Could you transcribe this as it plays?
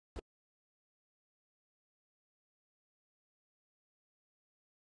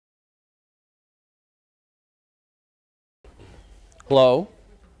Hello,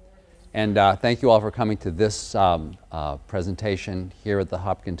 and thank you all for coming to this presentation here at the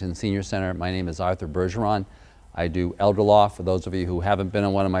Hopkington Senior Center. My name is Arthur Bergeron. I do elder law, for those of you who haven't been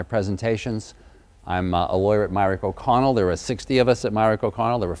in one of my presentations. I'm a lawyer at Myrick O'Connell. There were 60 of us at Myrick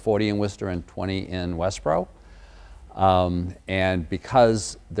O'Connell. There were 40 in Worcester and 20 in Westboro. And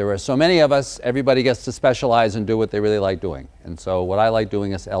because there are so many of us, everybody gets to specialize and do what they really like doing. And so what I like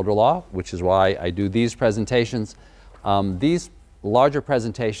doing is elder law, which is why I do these presentations. These larger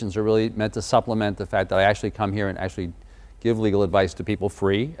presentations are really meant to supplement the fact that I actually come here and actually give legal advice to people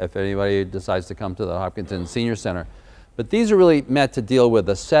free if anybody decides to come to the Hopkington Senior Center. But these are really meant to deal with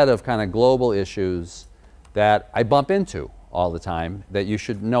a set of kind of global issues that I bump into all the time that you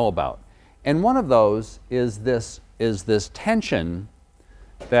should know about. And one of those is this tension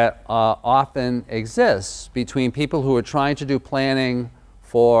that often exists between people who are trying to do planning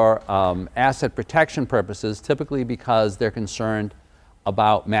for asset protection purposes, typically because they're concerned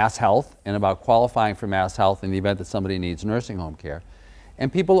about mass health and about qualifying for mass health in the event that somebody needs nursing home care,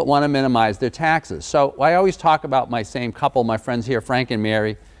 and people that want to minimize their taxes. So I always talk about my same couple, my friends here, Frank and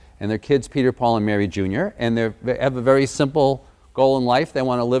Mary, and their kids, Peter, Paul, and Mary Jr., and they have a very simple goal in life. They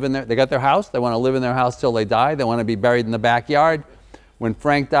want to live in they got their house, they want to live in their house till they die, they want to be buried in the backyard. When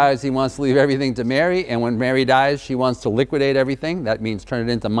Frank dies, he wants to leave everything to Mary, and when Mary dies, she wants to liquidate everything. That means turn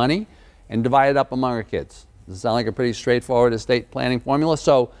it into money and divide it up among her kids. Does it sound like a pretty straightforward estate planning formula?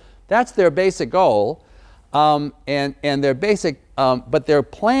 So that's their basic goal, and their basic, but their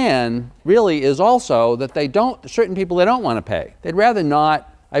plan really is also that certain people they don't want to pay. They'd rather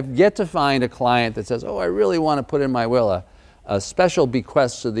not. I've yet to find a client that says, oh, I really want to put in my will a special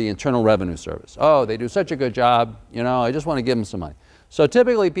bequest to the Internal Revenue Service. Oh, they do such a good job, you know, I just want to give them some money. So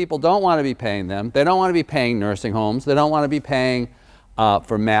typically people don't want to be paying them. They don't want to be paying nursing homes. They don't want to be paying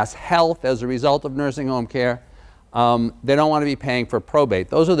for mass health as a result of nursing home care. They don't want to be paying for probate.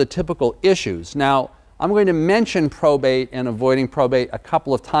 Those are the typical issues. Now, I'm going to mention probate and avoiding probate a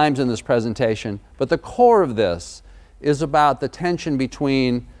couple of times in this presentation, but the core of this is about the tension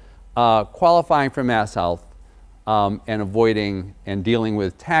between qualifying for mass health and avoiding and dealing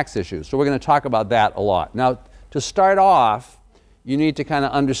with tax issues. So we're going to talk about that a lot. Now, to start off, you need to kind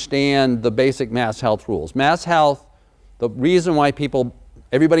of understand the basic mass health rules. Mass health, the reason why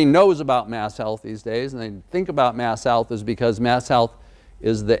everybody knows about mass health these days, and they think about mass health, is because mass health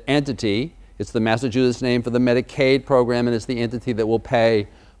is the entity, it's the Massachusetts name for the Medicaid program, and it's the entity that will pay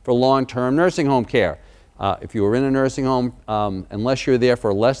for long-term nursing home care. If you were in a nursing home, unless you're there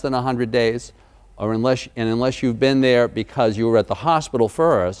for less than 100 days, or unless you've been there because you were at the hospital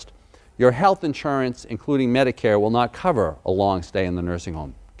first, your health insurance, including Medicare, will not cover a long stay in the nursing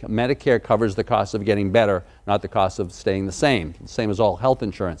home. Medicare covers the cost of getting better, not the cost of staying the same as all health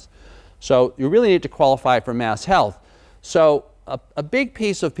insurance. So you really need to qualify for mass health. So a big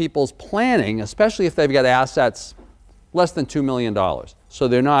piece of people's planning, especially if they've got assets less than $2 million, so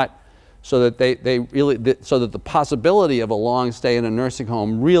they're not, so that the possibility of a long stay in a nursing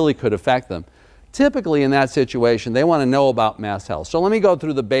home really could affect them. Typically in that situation, they want to know about mass health. So let me go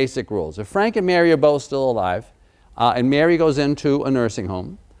through the basic rules. If Frank and Mary are both still alive, and Mary goes into a nursing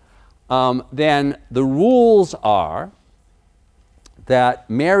home, then the rules are that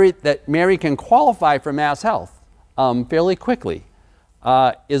Mary can qualify for mass health fairly quickly,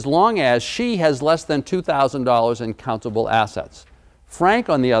 as long as she has less than $2,000 in countable assets. Frank,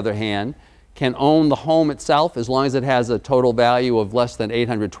 on the other hand, can own the home itself as long as it has a total value of less than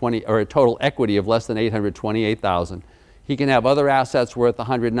 $820, or a total equity of less than $828,000. He can have other assets worth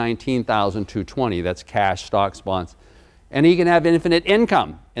 $119,220. That's cash, stocks, bonds. And he can have infinite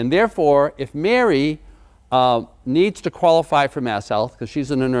income. And therefore, if Mary needs to qualify for mass health because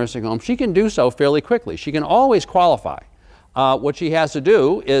she's in a nursing home, she can do so fairly quickly. She can always qualify. What she has to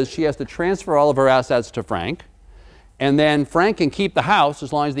do is she has to transfer all of her assets to Frank, and then Frank can keep the house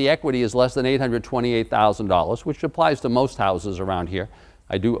as long as the equity is less than $828,000, which applies to most houses around here.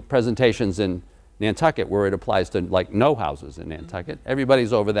 I do presentations in Nantucket where it applies to like no houses in Nantucket.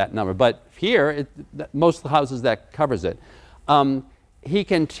 Everybody's over that number. But here, most of the houses that covers it.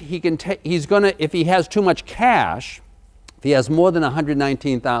 He's gonna, if he has too much cash, if he has more than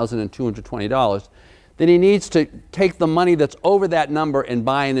 $119,220, then he needs to take the money that's over that number and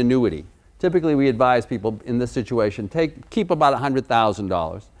buy an annuity. Typically, we advise people in this situation, keep about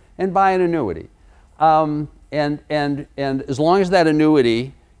 $100,000 and buy an annuity. And as long as that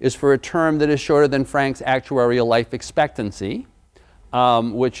annuity is for a term that is shorter than Frank's actuarial life expectancy,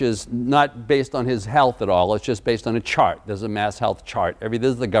 which is not based on his health at all, it's just based on a chart. There's a mass health chart. This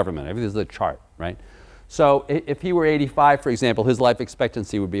is the government. This is a chart, right? So if he were 85, for example, his life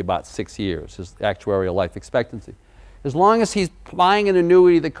expectancy would be about 6 years, his actuarial life expectancy. as long as he's buying an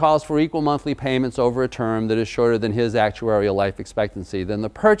annuity that calls for equal monthly payments over a term that is shorter than his actuarial life expectancy, then the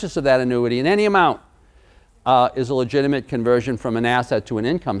purchase of that annuity in any amount is a legitimate conversion from an asset to an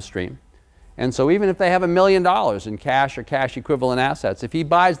income stream. And so even if they have $1 million in cash or cash equivalent assets, if he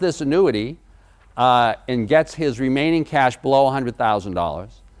buys this annuity and gets his remaining cash below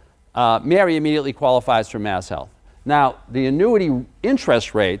 $100,000, Mary immediately qualifies for Mass Health. Now, the annuity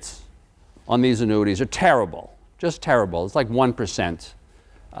interest rates on these annuities are terrible, just terrible. It's like 1%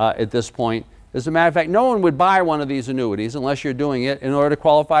 at this point. As a matter of fact, no one would buy one of these annuities unless you're doing it in order to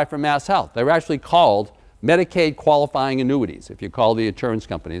qualify for Mass Health. They're actually called Medicaid qualifying annuities. If you call the insurance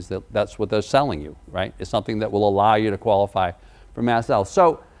companies, that's what they're selling you, right? It's something that will allow you to qualify for Mass Health.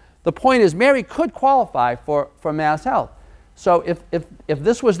 So the point is, Mary could qualify for Mass Health. So if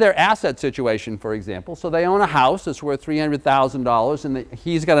this was their asset situation, for example, so they own a house that's worth $300,000, and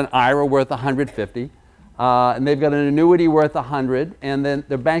he's got an IRA worth $150,000, and they've got an annuity worth $100,000, and then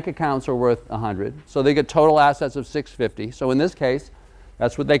their bank accounts are worth $100,000. So they get total assets of $650,000. So in this case,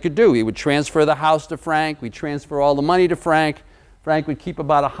 that's what they could do. He would transfer the house to Frank. We'd transfer all the money to Frank. Frank would keep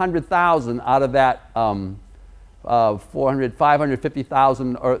about $100,000 out of that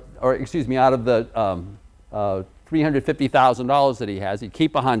 $550,000, or excuse me, out of the $350,000 that he has. He'd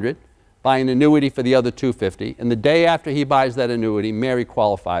keep $100,000, buy an annuity for the other $250,000, and the day after he buys that annuity, Mary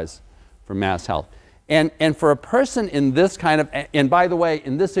qualifies for Mass Health. And for a person in this kind of, and by the way,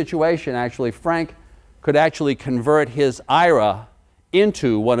 in this situation, actually, Frank could actually convert his IRA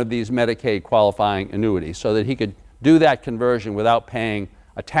into one of these Medicaid qualifying annuities so that he could do that conversion without paying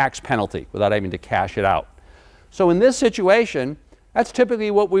a tax penalty, without having to cash it out. So in this situation, that's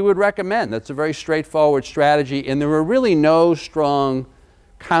typically what we would recommend. That's a very straightforward strategy, and there are really no strong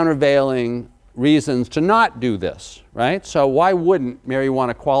countervailing reasons to not do this, right? So why wouldn't Mary want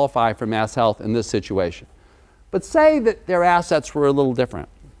to qualify for Mass Health in this situation? But say that their assets were a little different.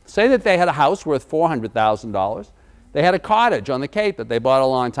 Say that they had a house worth $400,000. They had a cottage on the Cape that they bought a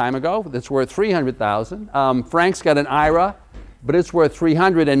long time ago that's worth $300,000. Frank's got an IRA, but it's worth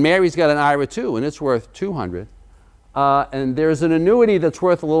 $300,000, and Mary's got an IRA too, and it's worth $200,000. And there's an annuity that's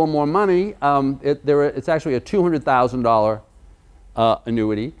worth a little more money. It's actually a $200,000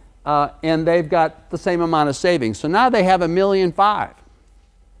 annuity, and they've got the same amount of savings. So now they have $1.5 million.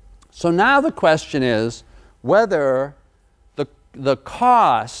 So now the question is whether the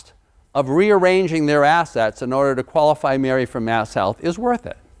cost of rearranging their assets in order to qualify Mary for Mass Health is worth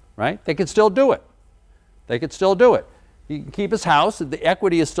it, right? They could still do it. They could still do it. He can keep his house. The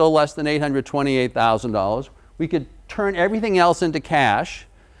equity is still less than $828,000. We could turn everything else into cash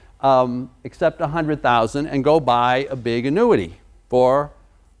except $100,000 and go buy a big annuity for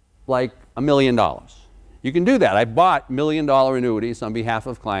like $1 million. You can do that. I bought $1 million annuities on behalf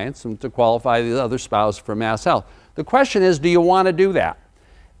of clients and to qualify the other spouse for Mass Health. The question is, do you want to do that?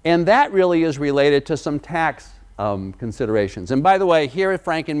 And that really is related to some tax considerations. And by the way, here at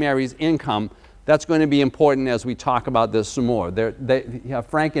Frank and Mary's income, that's going to be important as we talk about this some more.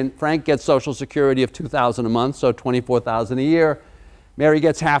 Frank gets Social Security of $2,000 a month, so $24,000 a year. Mary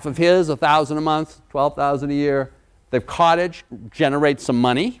gets half of his, $1,000 a month, $12,000 a year. The cottage generates some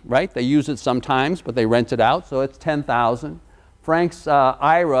money, right? They use it sometimes, but they rent it out, so it's $10,000. Frank's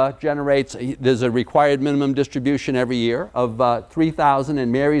IRA generates, there's a required minimum distribution every year of $3,000,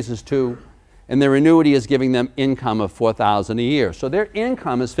 and Mary's is $2,000, and their annuity is giving them income of $4,000 a year. So their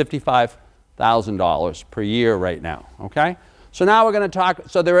income is $55,000 per year right now, okay? So now we're going to talk,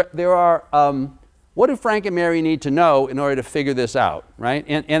 so there are, what do Frank and Mary need to know in order to figure this out, right?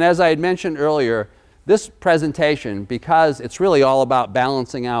 And as I had mentioned earlier, this presentation, because it's really all about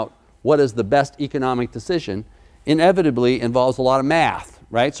balancing out what is the best economic decision, inevitably involves a lot of math,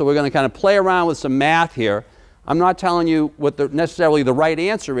 right? So we're going to kind of play around with some math here. I'm not telling you what necessarily the right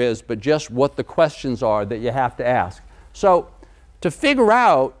answer is, but just what the questions are that you have to ask. So to figure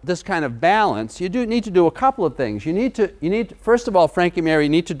out this kind of balance, you do need to do a couple of things. You need to first of all, Frank and Mary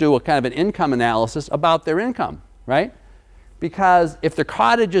need to do a kind of an income analysis about their income, right? Because if the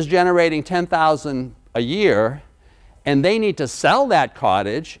cottage is generating $10,000 a year, and they need to sell that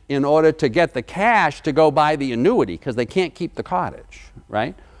cottage in order to get the cash to go buy the annuity because they can't keep the cottage,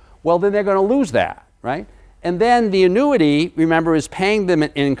 right? Well, then they're going to lose that, right? And then the annuity, remember, is paying them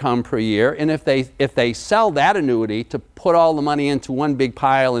an income per year, and if they sell that annuity to put all the money into one big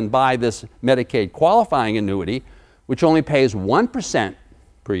pile and buy this Medicaid qualifying annuity, which only pays 1%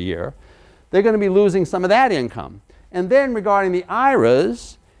 per year, they're going to be losing some of that income. And then regarding the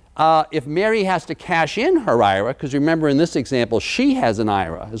IRAs, if Mary has to cash in her IRA, because remember in this example she has an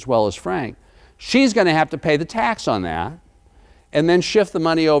IRA as well as Frank, she's going to have to pay the tax on that. and then shift the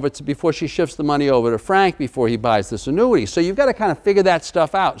money over to, before she shifts the money over to Frank before he buys this annuity. So you've got to kind of figure that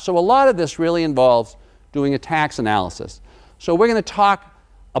stuff out. So a lot of this really involves doing a tax analysis. So we're going to talk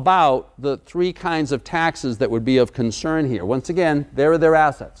about the three kinds of taxes that would be of concern here. Once again, there are their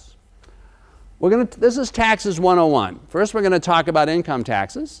assets. This is Taxes 101. First, we're going to talk about income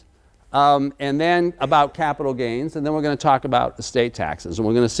taxes, and then about capital gains, and then we're going to talk about estate taxes. And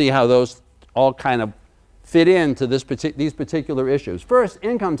we're going to see how those all kind of fit into these particular issues. First,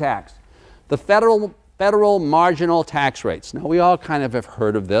 income tax. The federal marginal tax rates. Now, we all kind of have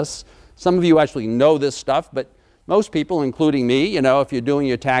heard of this. Some of you actually know this stuff, but most people, including me, you know, if you're doing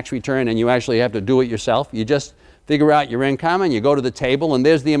your tax return and you actually have to do it yourself, you just figure out your income and you go to the table and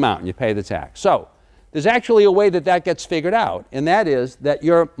there's the amount and you pay the tax. So there's actually a way that that gets figured out, and that is that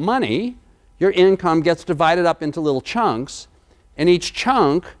your money, your income, gets divided up into little chunks, and each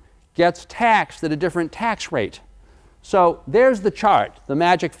chunk gets taxed at a different tax rate. So there's the chart, the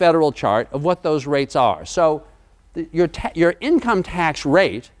magic federal chart of what those rates are. So your income tax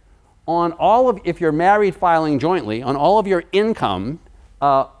rate on all of, if you're married filing jointly, on all of your income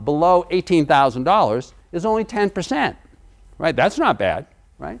below $18,000 is only 10%, right? That's not bad,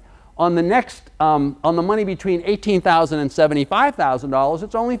 right? On the next, on the money between $18,000 and $75,000,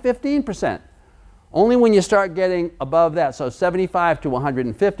 it's only 15%. Only when you start getting above that, so 75 to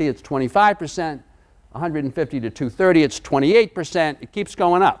 150, it's 25%. 150 to 230, it's 28%. It keeps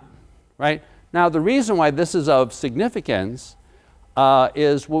going up, right? Now, the reason why this is of significance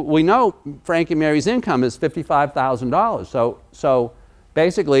is we know Frank and Mary's income is $55,000. So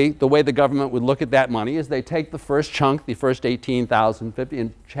basically, the way the government would look at that money is they take the first chunk, the first $18,050,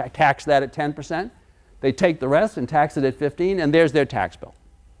 and tax that at 10%. They take the rest and tax it at 15%, and there's their tax bill.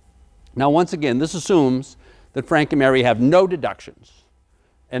 Now, once again, this assumes that Frank and Mary have no deductions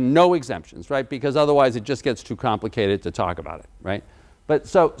and no exemptions, right? Because otherwise it just gets too complicated to talk about it, right? But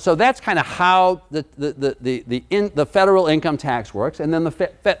so that's kind of how the federal income tax works. And then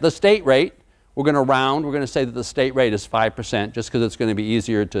the state rate, we're going to round. We're going to say that the state rate is 5% just because it's going to be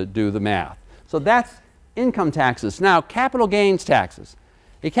easier to do the math. So that's income taxes. Now, capital gains taxes.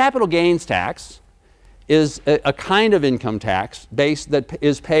 A capital gains tax is a kind of income tax that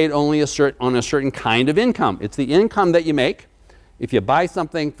is paid only on a certain kind of income. It's the income that you make if you buy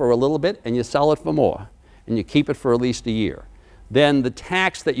something for a little bit and you sell it for more, and you keep it for at least a year. Then the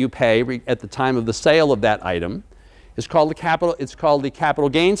tax that you pay at the time of the sale of that item is called the capital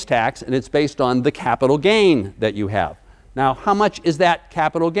gains tax, and it's based on the capital gain that you have. Now, how much is that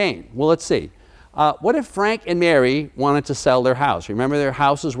capital gain? Well, let's see. What if Frank and Mary wanted to sell their house? Remember, their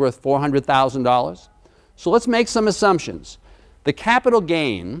house is worth $400,000? So let's make some assumptions. The capital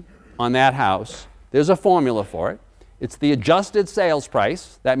gain on that house, there's a formula for it. It's the adjusted sales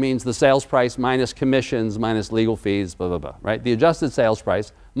price. That means the sales price minus commissions, minus legal fees, blah, blah, blah, right? The adjusted sales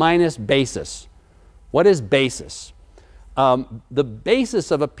price minus basis. What is basis? The basis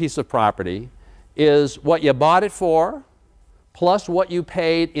of a piece of property is what you bought it for plus what you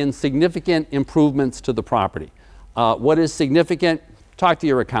paid in significant improvements to the property. What is significant? Talk to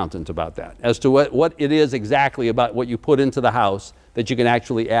your accountant about that, as to what it is exactly about what you put into the house that you can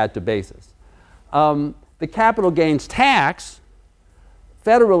actually add to basis. The capital gains tax,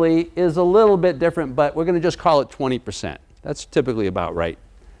 federally, is a little bit different, but we're going to just call it 20%. That's typically about right.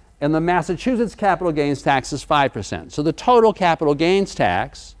 And the Massachusetts capital gains tax is 5%. So the total capital gains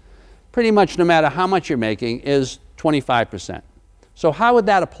tax, pretty much no matter how much you're making, is 25%. So how would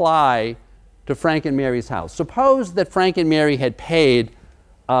that apply to Frank and Mary's house? Suppose that Frank and Mary had paid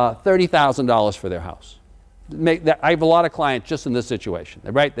 $30,000 for their house. I have a lot of clients just in this situation,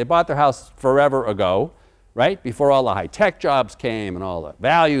 right? They bought their house forever ago, right? Before all the high-tech jobs came and all the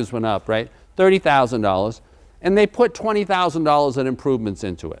values went up, right? $30,000, and they put $20,000 in improvements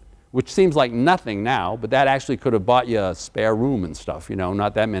into it, which seems like nothing now, but that actually could have bought you a spare room and stuff, you know,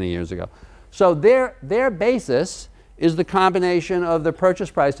 not that many years ago. So their basis is the combination of the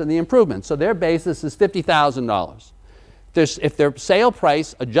purchase price and the improvement. So their basis is $50,000. If their sale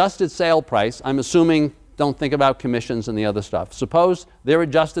price, adjusted sale price, I'm assuming, don't think about commissions and the other stuff. Suppose their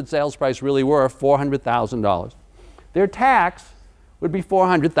adjusted sales price really were $400,000. Their tax would be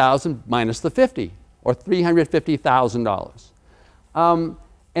 $400,000 minus the 50, or $350,000.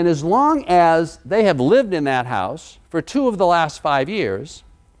 And as long as they have lived in that house for 2 of the last 5 years,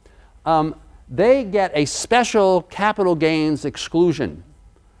 they get a special capital gains exclusion,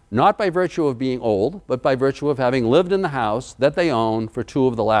 not by virtue of being old, but by virtue of having lived in the house that they own for 2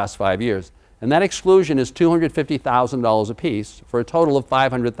 of the last 5 years. And that exclusion is $250,000 apiece for a total of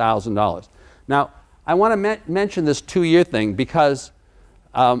 $500,000. Now, I want to mention this 2-year thing because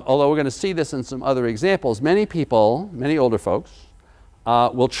although we're going to see this in some other examples, many people, many older folks,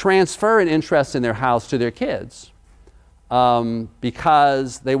 will transfer an interest in their house to their kids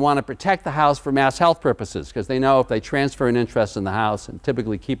because they want to protect the house for mass health purposes, because they know if they transfer an interest in the house and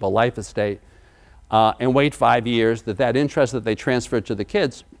typically keep a life estate and wait 5 years, that that interest that they transfer to the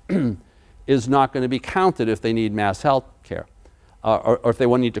kids is not going to be counted if they need mass health care or if they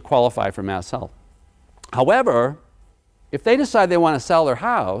need to qualify for mass health. However, if they decide they want to sell their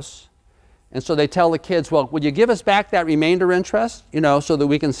house, and so they tell the kids, well, would you give us back that remainder interest, you know, so that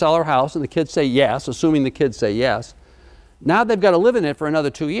we can sell our house? And the kids say yes, assuming the kids say yes. Now they've got to live in it for another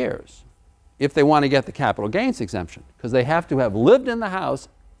 2 years if they want to get the capital gains exemption, because they have to have lived in the house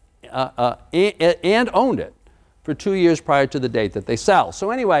and owned it for 2 years prior to the date that they sell. So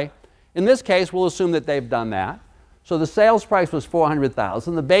anyway, in this case, we'll assume that they've done that. So the sales price was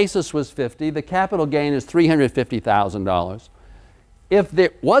 $400,000, the basis was $50,000, the capital gain is $350,000. If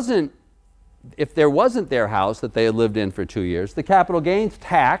there wasn't their house that they had lived in for 2 years, the capital gains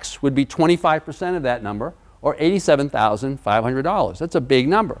tax would be 25% of that number, or $87,500. That's a big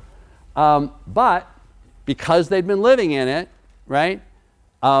number. But because they'd been living in it, right,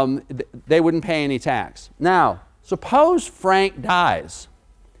 they wouldn't pay any tax. Now, suppose Frank dies,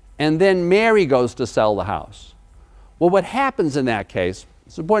 and then Mary goes to sell the house. Well, what happens in that case,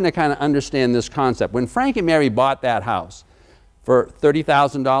 it's important to kind of understand this concept. When Frank and Mary bought that house for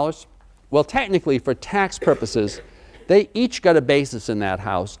 $30,000, well, technically, for tax purposes, they each got a basis in that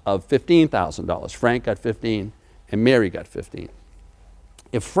house of $15,000. Frank got $15,000 and Mary got $15,000.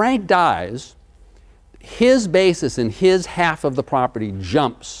 If Frank dies, his basis in his half of the property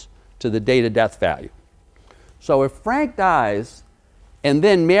jumps to the date of death value. So if Frank dies and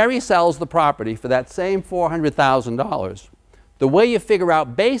then Mary sells the property for that same $400,000, the way you figure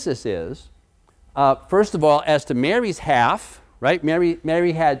out basis is, first of all, as to Mary's half, right? Mary's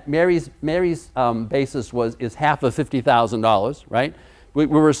basis is half of $50,000, right? We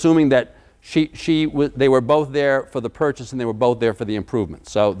were assuming that they were both there for the purchase and they were both there for the improvement.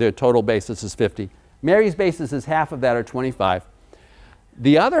 So their total basis is 50. Mary's basis is half of that, or 25.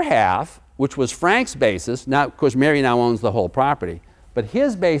 The other half, which was Frank's basis, now of course Mary now owns the whole property, but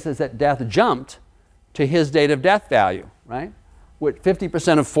his basis at death jumped to his date of death value, right? With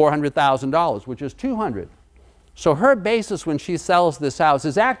 50% of $400,000, which is $200,000. So her basis when she sells this house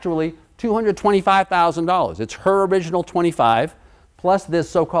is actually $225,000. It's her original 25 plus this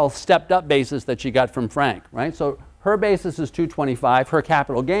so-called stepped up basis that she got from Frank, right? So her basis is $225,000. Her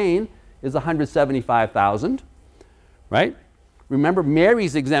capital gain is $175,000, right? Remember,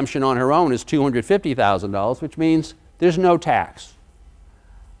 Mary's exemption on her own is $250,000, which means there's no tax.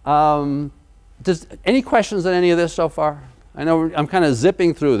 Any questions on any of this so far? I know I'm kind of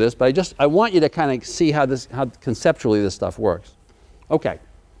zipping through this, but I want you to kind of see how conceptually this stuff works. Okay,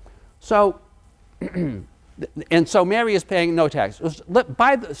 so and so Mary is paying no tax.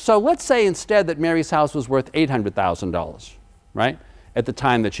 So let's say instead that Mary's house was worth $800,000, right, at the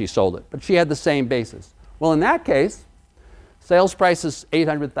time that she sold it, but she had the same basis. Well, in that case, sales price is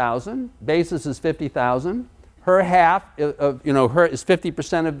 $800,000, basis is $50,000. Her half of, you know, her is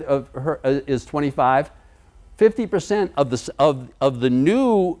 50% of her is 25. 50% of the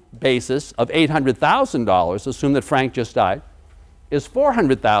new basis of $800,000, assume that Frank just died, is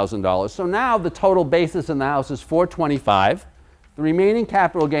 $400,000. So now the total basis in the house is $425,000. The remaining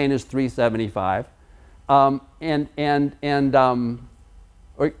capital gain is $375,000, and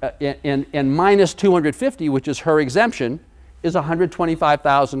minus $250,000, which is her exemption, is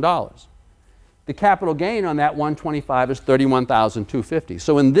 $125,000. The capital gain on that $125,000 is $31,250.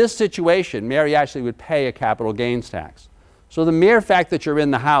 So in this situation, Mary actually would pay a capital gains tax. So the mere fact that you're in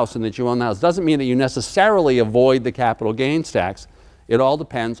the house and that you own the house doesn't mean that you necessarily avoid the capital gains tax. It all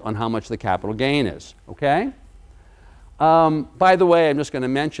depends on how much the capital gain is, okay? By the way, I'm just going to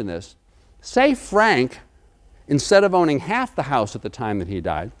mention this. Say Frank, instead of owning half the house at the time that he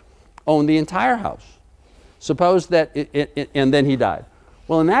died, owned the entire house. Suppose that, and then he died.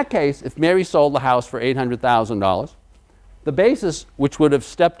 Well, in that case, if Mary sold the house for $800,000, the basis, which would have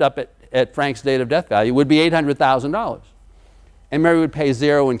stepped up at Frank's date of death value, would be $800,000. And Mary would pay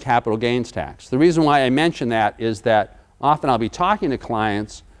zero in capital gains tax. The reason why I mention that is that often I'll be talking to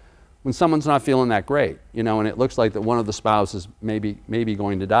clients when someone's not feeling that great, you know, and it looks like that one of the spouses may be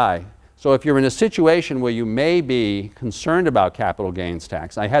going to die. So if you're in a situation where you may be concerned about capital gains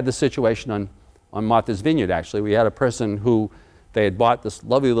tax, I had the situation on Martha's Vineyard, actually. We had a person who they had bought this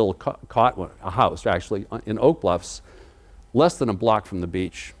lovely little a house, actually, in Oak Bluffs, less than a block from the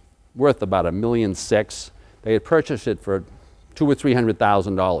beach, worth about $1.6 million. They had purchased it for $200,000 or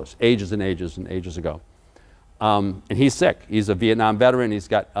 $300,000, ages and ages and ages ago. And he's sick. He's a Vietnam veteran. He's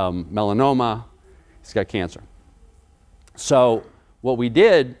got melanoma. He's got cancer. So what we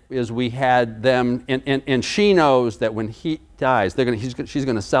did is we had them, and she knows that when he dies, she's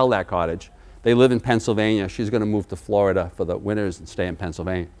going to sell that cottage. They live in Pennsylvania. She's going to move to Florida for the winters and stay in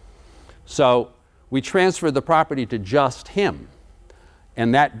Pennsylvania. So we transferred the property to just him.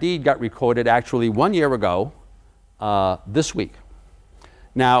 And that deed got recorded actually 1 year ago this week.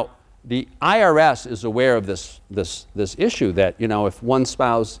 Now, the IRS is aware of this issue that, you know, if one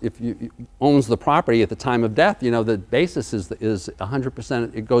spouse owns the property at the time of death, you know, the basis is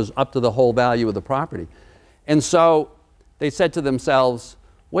 100%, it goes up to the whole value of the property. And so they said to themselves,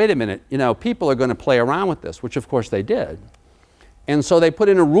 wait a minute, you know, people are going to play around with this, which of course they did. And so they put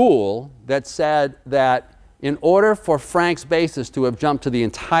in a rule that said that in order for Frank's basis to have jumped to the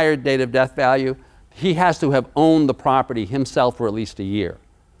entire date of death value, he has to have owned the property himself for at least a year.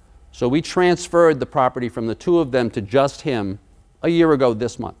 So we transferred the property from the two of them to just him a year ago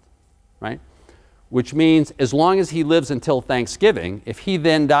this month, right? Which means as long as he lives until Thanksgiving, if he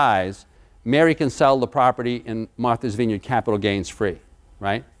then dies, Mary can sell the property in Martha's Vineyard capital gains free,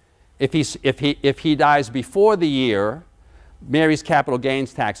 right? If he dies before the year, Mary's capital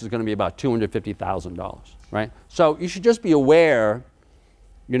gains tax is going to be about $250,000, right? So you should just be aware,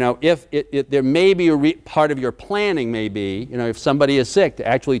 you know, if there may be part of your planning may be, you know, if somebody is sick, to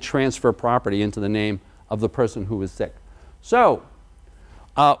actually transfer property into the name of the person who is sick. So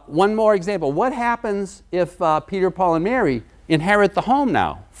one more example. What happens if Peter, Paul, and Mary inherit the home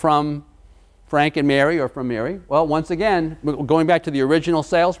now from Frank and Mary or from Mary? Well, once again, going back to the original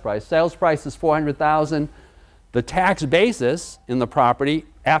sales price is $400,000. The tax basis in the property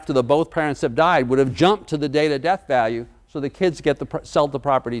after both parents have died would have jumped to the date of death value, so the kids get sell the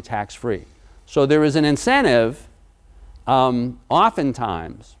property tax-free. So there is an incentive,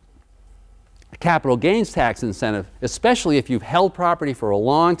 oftentimes, a capital gains tax incentive, especially if you've held property for a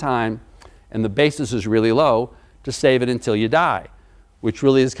long time and the basis is really low, to save it until you die, which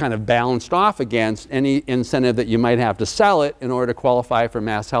really is kind of balanced off against any incentive that you might have to sell it in order to qualify for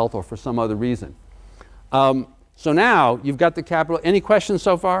mass health or for some other reason. So now you've got the capital. Any questions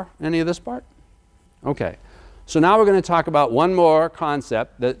so far? Any of this part? Okay. So now we're going to talk about one more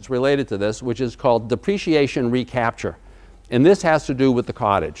concept that's related to this, which is called depreciation recapture. And this has to do with the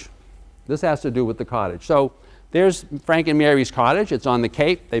cottage. This has to do with the cottage. So there's Frank and Mary's cottage. It's on the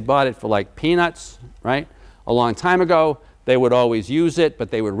Cape. They bought it for like peanuts, right? A long time ago. They would always use it, but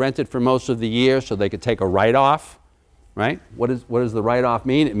they would rent it for most of the year so they could take a write-off, right? What does the write-off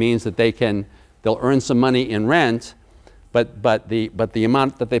mean? It means that they'll earn some money in rent, but the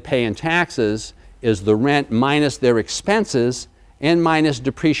amount that they pay in taxes is the rent minus their expenses and minus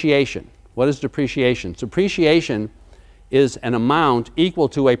depreciation. What is depreciation? Depreciation is an amount equal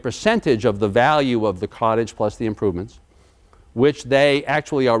to a percentage of the value of the cottage plus the improvements, which they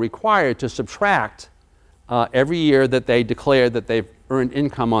actually are required to subtract every year that they declare that they've earned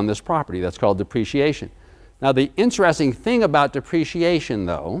income on this property. That's called depreciation. Now, the interesting thing about depreciation,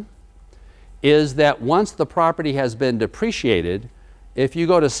 though, is that once the property has been depreciated, if you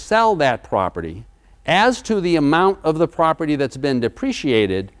go to sell that property, as to the amount of the property that's been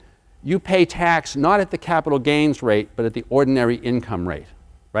depreciated, you pay tax not at the capital gains rate, but at the ordinary income rate,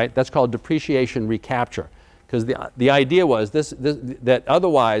 right? That's called depreciation recapture. Because the idea was that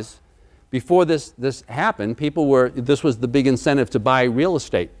otherwise, before this happened, this was the big incentive to buy real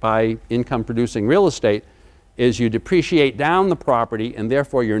estate, buy income-producing real estate, is you depreciate down the property, and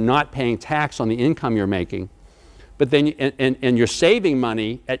therefore you're not paying tax on the income you're making. But then, and you're saving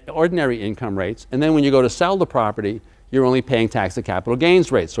money at ordinary income rates, and then when you go to sell the property, you're only paying tax at capital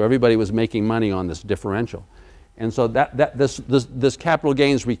gains rates. So everybody was making money on this differential. And so this capital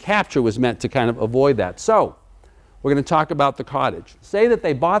gains recapture was meant to kind of avoid that. So we're going to talk about the cottage. Say that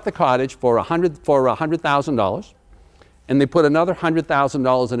they bought the cottage for $100,000, and they put another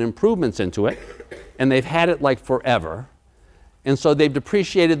 $100,000 in improvements into it, and they've had it like forever. And so they've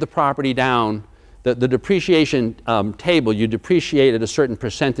depreciated the property down. The depreciation table, you depreciate at a certain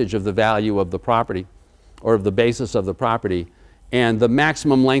percentage of the value of the property or of the basis of the property, and the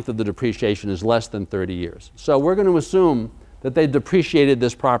maximum length of the depreciation is less than 30 years. So we're going to assume that they depreciated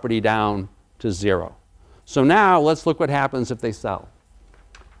this property down to zero. So now let's look what happens if they sell.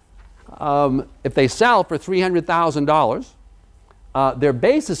 If they sell for $300,000, their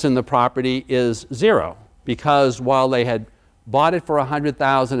basis in the property is zero, because while they had bought it for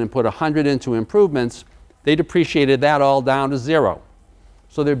 $100,000 and put $100 into improvements, they depreciated that all down to zero.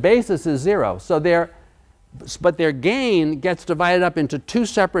 So their basis is zero. But their gain gets divided up into two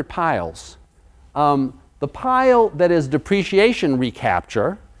separate piles. The pile that is depreciation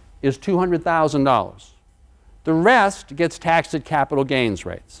recapture is $200,000. The rest gets taxed at capital gains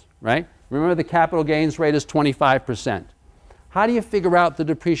rates, right? Remember, the capital gains rate is 25%. How do you figure out the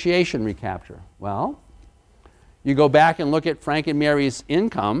depreciation recapture? Well, you go back and look at Frank and Mary's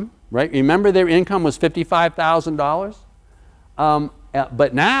income, right? Remember, their income was $55,000?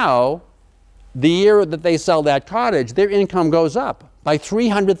 But now, the year that they sell that cottage, their income goes up by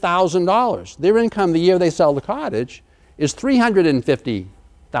 $300,000. Their income the year they sell the cottage is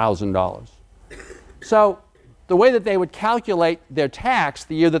 $350,000. So the way that they would calculate their tax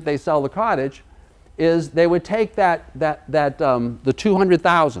the year that they sell the cottage is they would take the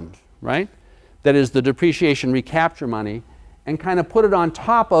 $200,000, right? That is the depreciation recapture money, and kind of put it on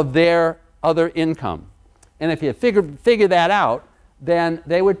top of their other income. And if you figure that out, then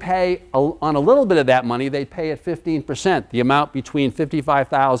they would pay, on a little bit of that money, they'd pay at 15%, the amount between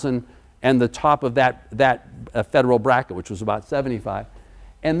 $55,000 and the top of that federal bracket, which was about $75,000.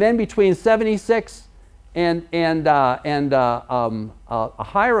 And then between $76,000 and a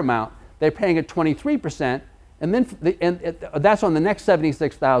higher amount, they're paying at 23%, and then that's on the next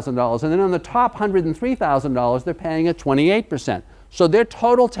 $76,000. And then on the top $103,000, they're paying at 28%. So their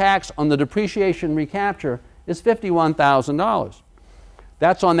total tax on the depreciation recapture is $51,000.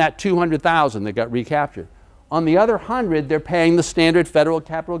 That's on that $200,000 that got recaptured. On the other 100, they're paying the standard federal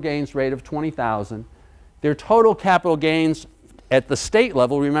capital gains rate of $20,000. Their total capital gains at the state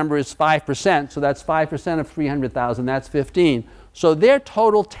level, remember, is 5%, so that's 5% of $300,000, that's $15,000. So their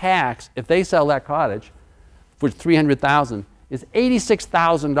total tax, if they sell that cottage for $300,000, is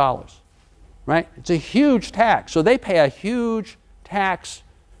 $86,000, right? It's a huge tax. So they pay a huge tax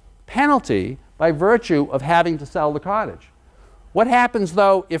penalty by virtue of having to sell the cottage. What happens,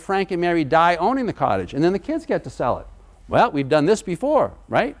 though, if Frank and Mary die owning the cottage and then the kids get to sell it? Well, we've done this before,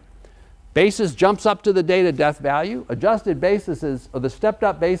 right? Basis jumps up to the date of death value. Adjusted basis is, or the stepped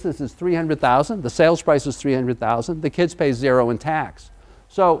up basis is $300,000. The sales price is $300,000. The kids pay zero in tax.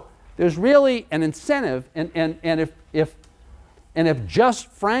 So there's really an incentive, and if just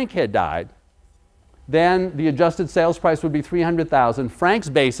Frank had died, then the adjusted sales price would be $300,000. Frank's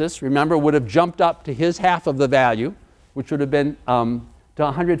basis, remember, would have jumped up to his half of the value, which would have been to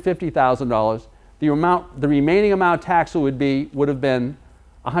 $150,000. The remaining amount taxed would have been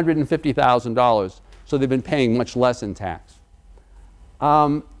 $150,000. So they've been paying much less in tax.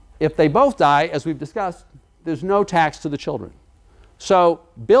 If they both die, as we've discussed, there's no tax to the children. So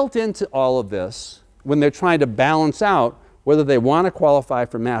built into all of this, when they're trying to balance out whether they want to qualify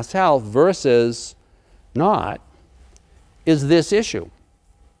for mass health versus not, is this issue.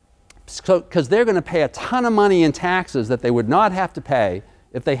 Because they're going to pay a ton of money in taxes that they would not have to pay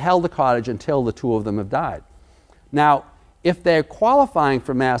if they held the cottage until the two of them have died. Now, if they're qualifying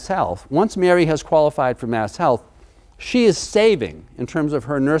for mass health, once Mary has qualified for mass health, she is saving, in terms of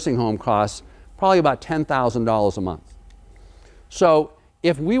her nursing home costs, probably about $10,000 a month. So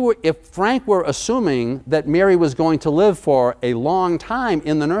if Frank were assuming that Mary was going to live for a long time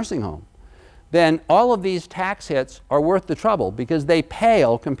in the nursing home, then all of these tax hits are worth the trouble because they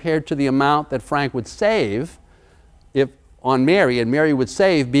pale compared to the amount that Frank would save on Mary, and Mary would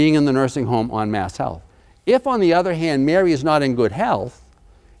save being in the nursing home on mass health. If, on the other hand, Mary is not in good health,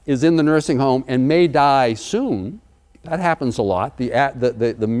 is in the nursing home and may die soon, that happens a lot.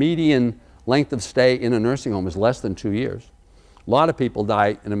 The median length of stay in a nursing home is less than 2 years. A lot of people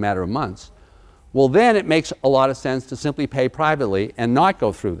die in a matter of months. Well, then it makes a lot of sense to simply pay privately and not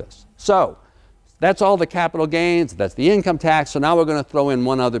go through this. So that's all the capital gains, that's the income tax. So now we're going to throw in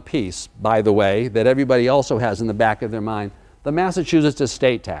one other piece, by the way, that everybody also has in the back of their mind, the Massachusetts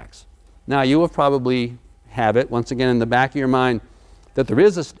estate tax. Now, you will probably have it, once again, in the back of your mind, that there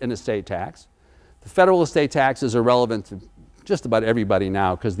is an estate tax. The federal estate tax is irrelevant to just about everybody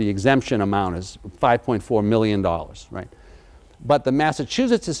now because the exemption amount is $5.4 million, right? But the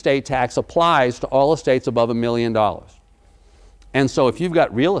Massachusetts estate tax applies to all estates above $1 million. And so if you've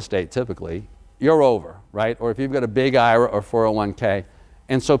got real estate, typically, you're over, right? Or if you've got a big IRA or 401k.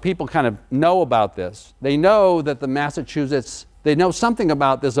 And so people kind of know about this. They know that the Massachusetts, they know something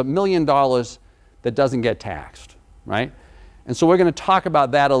about there's $1 million that doesn't get taxed, right? And so we're going to talk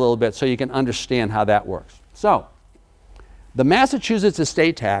about that a little bit so you can understand how that works. So the Massachusetts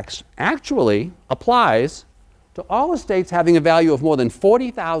estate tax actually applies to all estates having a value of more than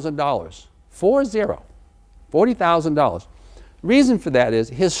 $40,000, $40,000. Reason for that is,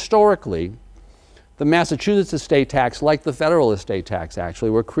 historically, the Massachusetts estate tax, like the federal estate tax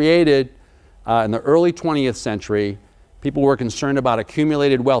actually, were created in the early 20th century. People were concerned about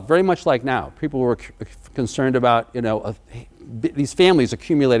accumulated wealth, very much like now. People were concerned about, these families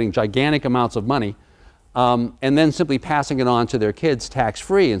accumulating gigantic amounts of money. and then simply passing it on to their kids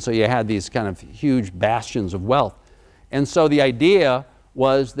tax-free. And so you had these kind of huge bastions of wealth. And so the idea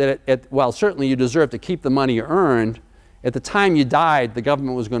was that, while certainly you deserve to keep the money you earned, at the time you died, the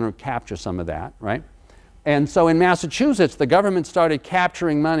government was going to capture some of that, right? And so in Massachusetts, the government started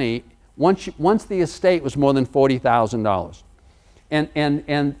capturing money once the estate was more than $40,000.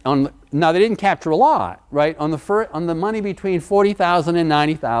 Now they didn't capture a lot, right? On the money between $40,000 and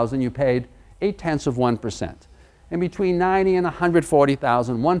 $90,000, you paid 0.8%. And between $90,000 and $140,000,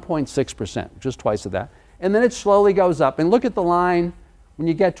 1.6%, just twice of that. And then it slowly goes up. And look at the line when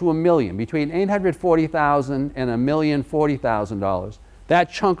you get to $1 million, between $840,000 and $1,040,000.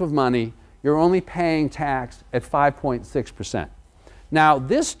 That chunk of money, you're only paying tax at 5.6%. Now,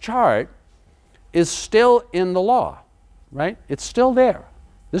 this chart is still in the law, right? It's still there.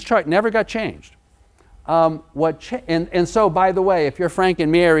 This chart never got changed. And so, by the way, if you're Frank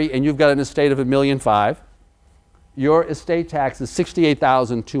and Mary and you've got an estate of $1.5 million, your estate tax is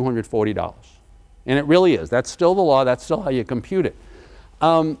 $68,240. And it really is. That's still the law. That's still how you compute it.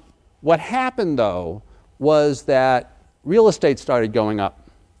 What happened, though, was that real estate started going up.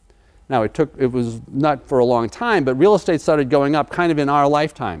 Now, it was not for a long time, but real estate started going up kind of in our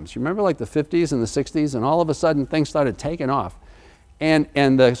lifetimes. You remember like the 50s and the 60s, and all of a sudden things started taking off. And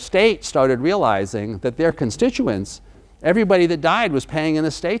the state started realizing that their constituents, everybody that died was paying an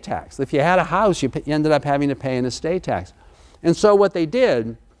estate tax. If you had a house, you ended up having to pay an estate tax. And so what they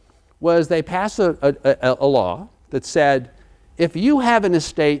did was they passed a law that said, if you have an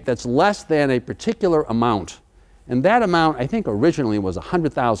estate that's less than a particular amount, and that amount I think originally was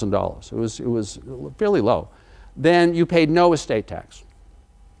 $100,000, it was fairly low, then you paid no estate tax.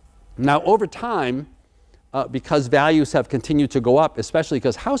 Now over time, because values have continued to go up, especially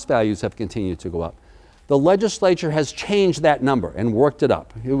because house values have continued to go up, the legislature has changed that number and worked it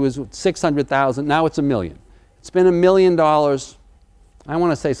up. It was 600,000, now it's $1 million. It's been $1 million, I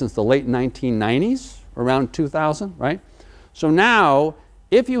want to say since the late 1990s, around 2000, right? So now,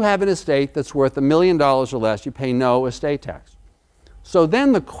 if you have an estate that's worth $1 million or less, you pay no estate tax. So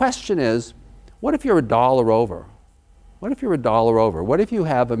then the question is, what if you're $1 over? What if you're $1 over? What if you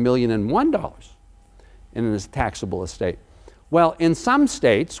have $1,001,001 in a taxable estate? Well, in some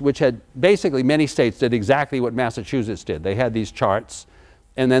states, which had basically many states did exactly what Massachusetts did. They had these charts,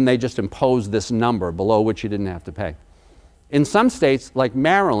 and then they just imposed this number below which you didn't have to pay. In some states, like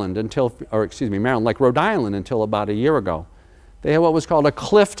Maryland, like Rhode Island until about a year ago, they had what was called a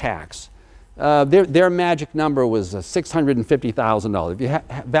cliff tax. Their magic number was $650,000. If your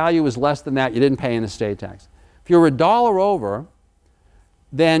value was less than that, you didn't pay an estate tax. If you were $1 over,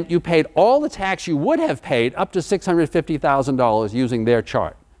 then you paid all the tax you would have paid up to $650,000 using their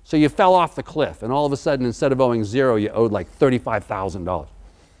chart. So you fell off the cliff, and all of a sudden, instead of owing zero, you owed like $35,000.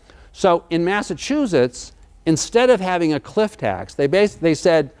 So in Massachusetts, instead of having a cliff tax, they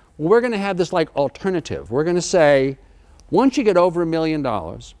said, well, we're going to have this like alternative. We're going to say, once you get over $1 million,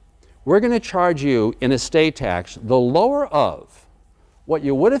 we're going to charge you in estate tax the lower of what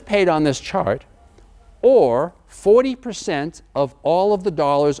you would have paid on this chart, or 40% of all of the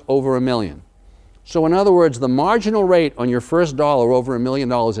dollars over $1 million. So in other words, the marginal rate on your first dollar over $1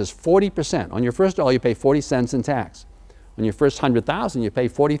 million is 40%. On your first dollar, you pay 40 cents in tax. On your first 100,000, you pay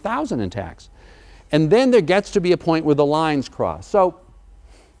 40,000 in tax. And then there gets to be a point where the lines cross. So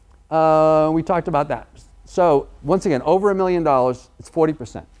we talked about that. So once again, over $1 million, it's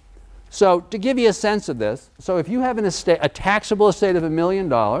 40%. So to give you a sense of this, so if you have a taxable estate of $1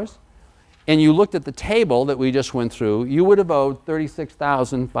 million, and you looked at the table that we just went through, you would have owed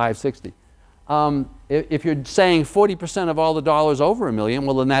 $36,560. If you're saying 40% of all the dollars over $1 million,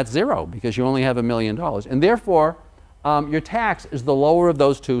 well then that's zero, because you only have $1 million. And therefore, your tax is the lower of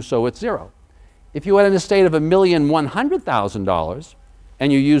those two, so it's zero. If you had an estate of $1,100,000,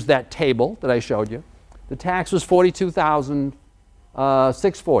 and you used that table that I showed you, the tax was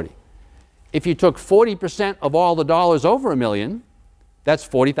 $42,640. If you took 40% of all the dollars over $1 million, that's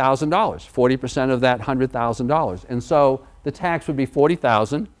 $40,000, 40% of that $100,000. And so the tax would be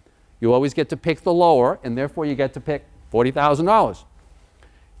 $40,000. You always get to pick the lower, and therefore you get to pick $40,000.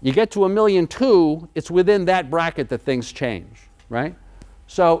 You get to $1.2 million, it's within that bracket that things change, right?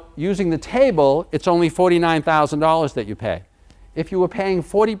 So using the table, it's only $49,000 that you pay. If you were paying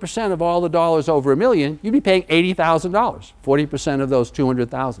 40% of all the dollars over $1 million, you'd be paying $80,000, 40% of those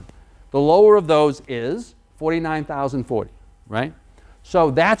 $200,000. The lower of those is $49,040, right?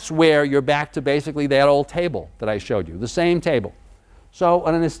 So that's where you're back to basically that old table that I showed you, the same table. So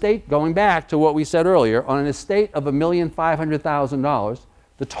on an estate, going back to what we said earlier, on an estate of $1,500,000,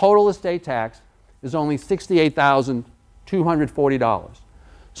 the total estate tax is only $68,240.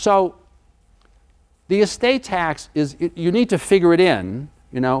 So the estate tax is, you need to figure it in,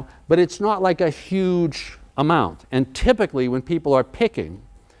 you know, but it's not like a huge amount. And typically when people are picking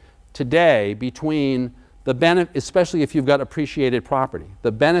today between the benefit, especially if you've got appreciated property,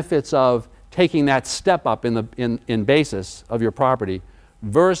 the benefits of taking that step up in basis of your property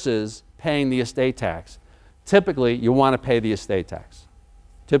versus paying the estate tax, typically you want to pay the estate tax.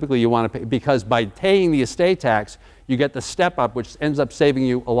 Typically you want to pay, because by paying the estate tax, you get the step up, which ends up saving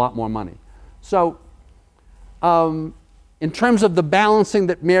you a lot more money. So in terms of the balancing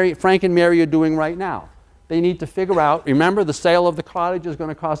that Frank and Mary are doing right now, they need to figure out, remember the sale of the cottage is going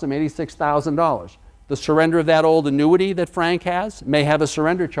to cost them $86,000. The surrender of that old annuity that Frank has may have a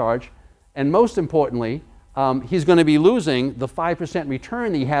surrender charge. And most importantly, he's going to be losing the 5%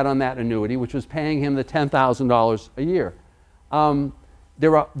 return he had on that annuity, which was paying him the $10,000 a year.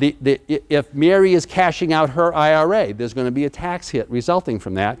 If Mary is cashing out her IRA, there's going to be a tax hit resulting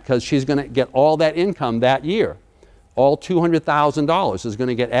from that because she's going to get all that income that year. All $200,000 is going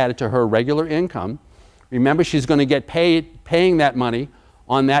to get added to her regular income. Remember, she's going to get paying that money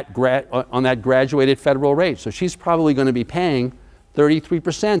on that graduated federal rate. So she's probably going to be paying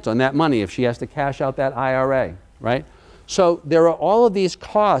 33% on that money if she has to cash out that IRA, right? So there are all of these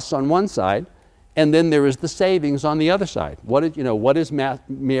costs on one side, and then there is the savings on the other side. What is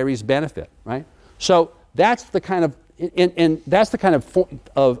Mary's benefit, right? So that's the kind of, and that's the kind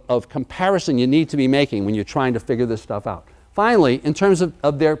of comparison you need to be making when you're trying to figure this stuff out. Finally, in terms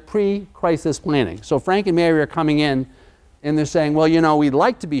of their pre-crisis planning. So Frank and Mary are coming in and they're saying, well, you know, we'd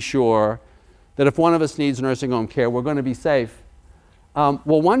like to be sure that if one of us needs nursing home care, we're going to be safe.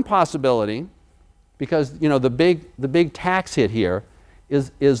 Well, one possibility, because, you know, the big tax hit here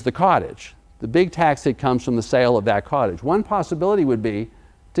is the cottage. The big tax hit comes from the sale of that cottage. One possibility would be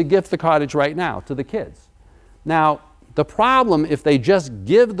to gift the cottage right now to the kids. Now, the problem if they just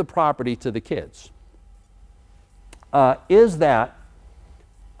give the property to the kids is that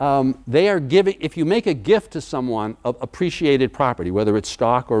they are giving, if you make a gift to someone of appreciated property, whether it's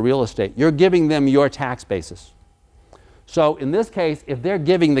stock or real estate, you're giving them your tax basis. So in this case, if they're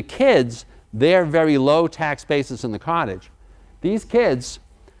giving the kids their very low tax basis in the cottage, these kids,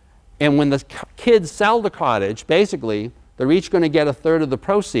 and when the kids sell the cottage, basically, they're each going to get a third of the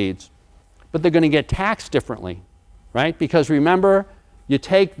proceeds, but they're going to get taxed differently, right? Because remember, you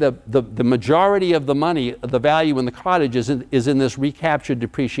take the majority of the money, the value in the cottage is in this recaptured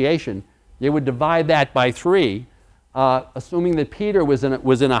depreciation. You would divide that by 3, assuming that Peter was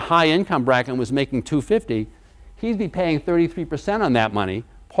in a high income bracket and was making $250, he'd be paying 33% on that money.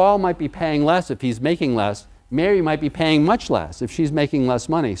 Paul might be paying less if he's making less. Mary might be paying much less if she's making less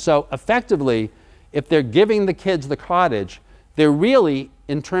money. So effectively, if they're giving the kids the cottage, they're really,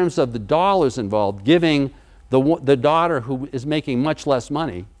 in terms of the dollars involved, giving the daughter who is making much less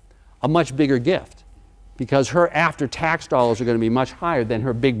money a much bigger gift, because her after-tax dollars are going to be much higher than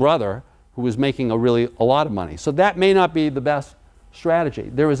her big brother who is making a lot of money. So that may not be the best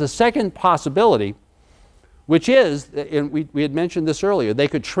strategy. There is a second possibility, which is, and we had mentioned this earlier, they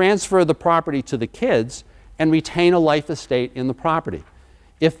could transfer the property to the kids and retain a life estate in the property.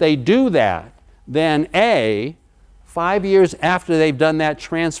 If they do that, then A, 5 years after they've done that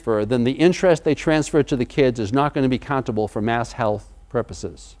transfer, then the interest they transfer to the kids is not going to be countable for mass health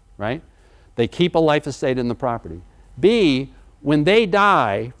purposes, right? They keep a life estate in the property. B, when they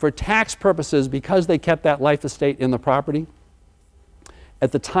die, for tax purposes, because they kept that life estate in the property,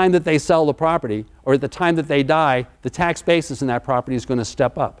 at the time that they sell the property, or at the time that they die, the tax basis in that property is going to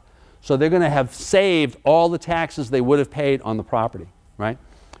step up. So they're going to have saved all the taxes they would have paid on the property, right?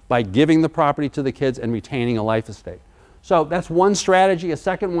 By giving the property to the kids and retaining a life estate. So that's one strategy. A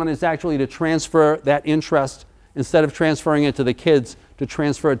second one is actually to transfer that interest, instead of transferring it to the kids, to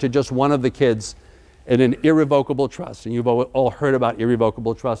transfer it to just one of the kids in an irrevocable trust. And you've all heard about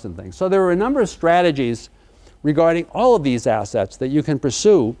irrevocable trust and things. So there are a number of strategies regarding all of these assets that you can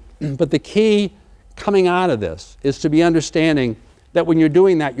pursue, but the key coming out of this is to be understanding that when you're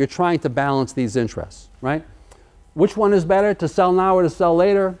doing that, you're trying to balance these interests, right? Which one is better, to sell now or to sell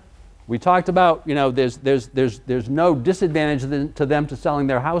later? We talked about, you know, there's no disadvantage to them to selling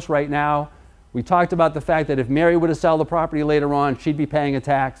their house right now. We talked about the fact that if Mary were to sell the property later on, she'd be paying a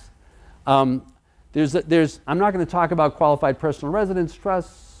tax. I'm not going to talk about qualified personal residence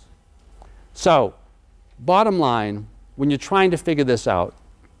trusts. So, bottom line, when you're trying to figure this out,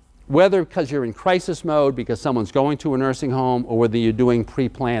 whether because you're in crisis mode, because someone's going to a nursing home, or whether you're doing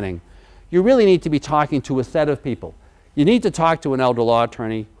pre-planning, you really need to be talking to a set of people. You need to talk to an elder law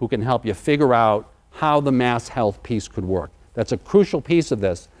attorney who can help you figure out how the mass health piece could work. That's a crucial piece of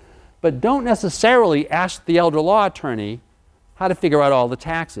this. But don't necessarily ask the elder law attorney how to figure out all the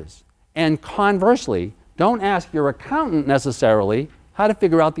taxes. And conversely, don't ask your accountant necessarily how to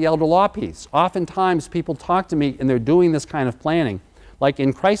figure out the elder law piece. Oftentimes people talk to me and they're doing this kind of planning, like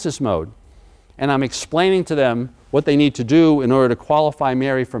in crisis mode, and I'm explaining to them what they need to do in order to qualify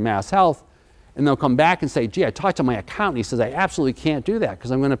Mary for Mass Health, and they'll come back and say, gee, I talked to my accountant. He says, I absolutely can't do that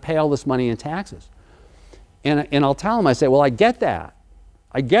because I'm going to pay all this money in taxes. And I'll tell them, I say, well, I get that.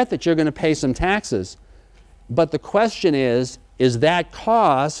 I get that you're going to pay some taxes, but the question is that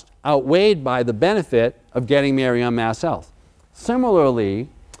cost outweighed by the benefit of getting Mary on Mass Health? Similarly,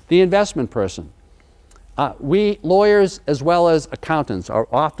 the investment person. We lawyers as well as accountants are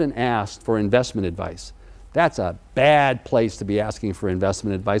often asked for investment advice. That's a bad place to be asking for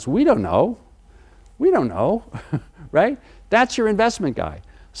investment advice. We don't know. We don't know, right? That's your investment guy.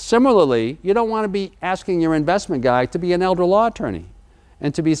 Similarly, you don't want to be asking your investment guy to be an elder law attorney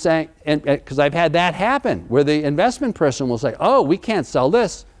and to be saying, because I've had that happen, where the investment person will say, oh, we can't sell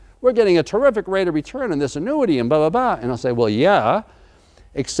this. We're getting a terrific rate of return on this annuity and blah, blah, blah. And I'll say, well, yeah,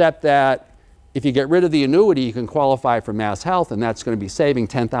 except that if you get rid of the annuity, you can qualify for Mass Health, and that's going to be saving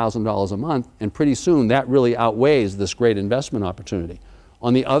 $10,000 a month, and pretty soon that really outweighs this great investment opportunity.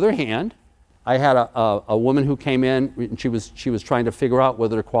 On the other hand, I had a woman who came in, and she was trying to figure out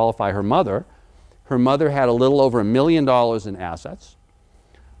whether to qualify her mother. Her mother had a little over $1 million in assets,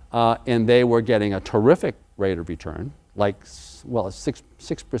 and they were getting a terrific rate of return, like, well, 6%,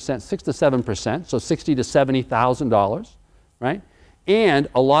 6 to 7%, so $60,000 to $70,000, right? And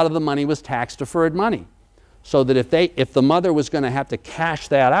a lot of the money was tax-deferred money, so that if the mother was going to have to cash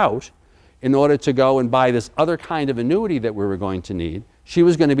that out in order to go and buy this other kind of annuity that we were going to need, she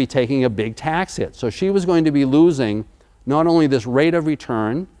was going to be taking a big tax hit. So she was going to be losing not only this rate of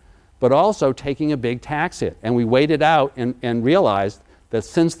return, but also taking a big tax hit. And we weighed it out and realized that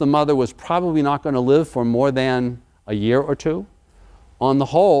since the mother was probably not going to live for more than a year or two, on the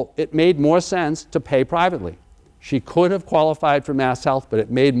whole, it made more sense to pay privately. She could have qualified for Mass Health, but it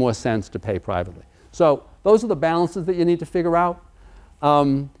made more sense to pay privately. So those are the balances that you need to figure out.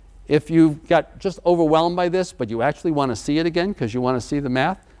 If you got just overwhelmed by this, but you actually want to see it again because you want to see the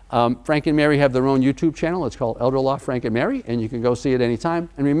math, Frank and Mary have their own YouTube channel. It's called Elder Law Frank and Mary, and you can go see it anytime.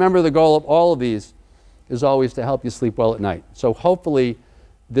 And remember, the goal of all of these is always to help you sleep well at night. So hopefully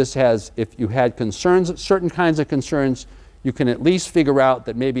this has, if you had concerns, certain kinds of concerns, you can at least figure out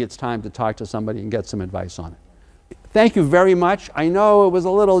that maybe it's time to talk to somebody and get some advice on it. Thank you very much. I know it was a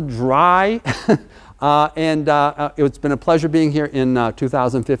little dry. It's been a pleasure being here in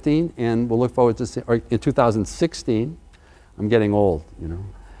 2015, and we'll look forward to or in 2016. I'm getting old, you know.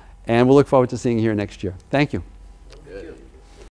 And we'll look forward to seeing you here next year. Thank you.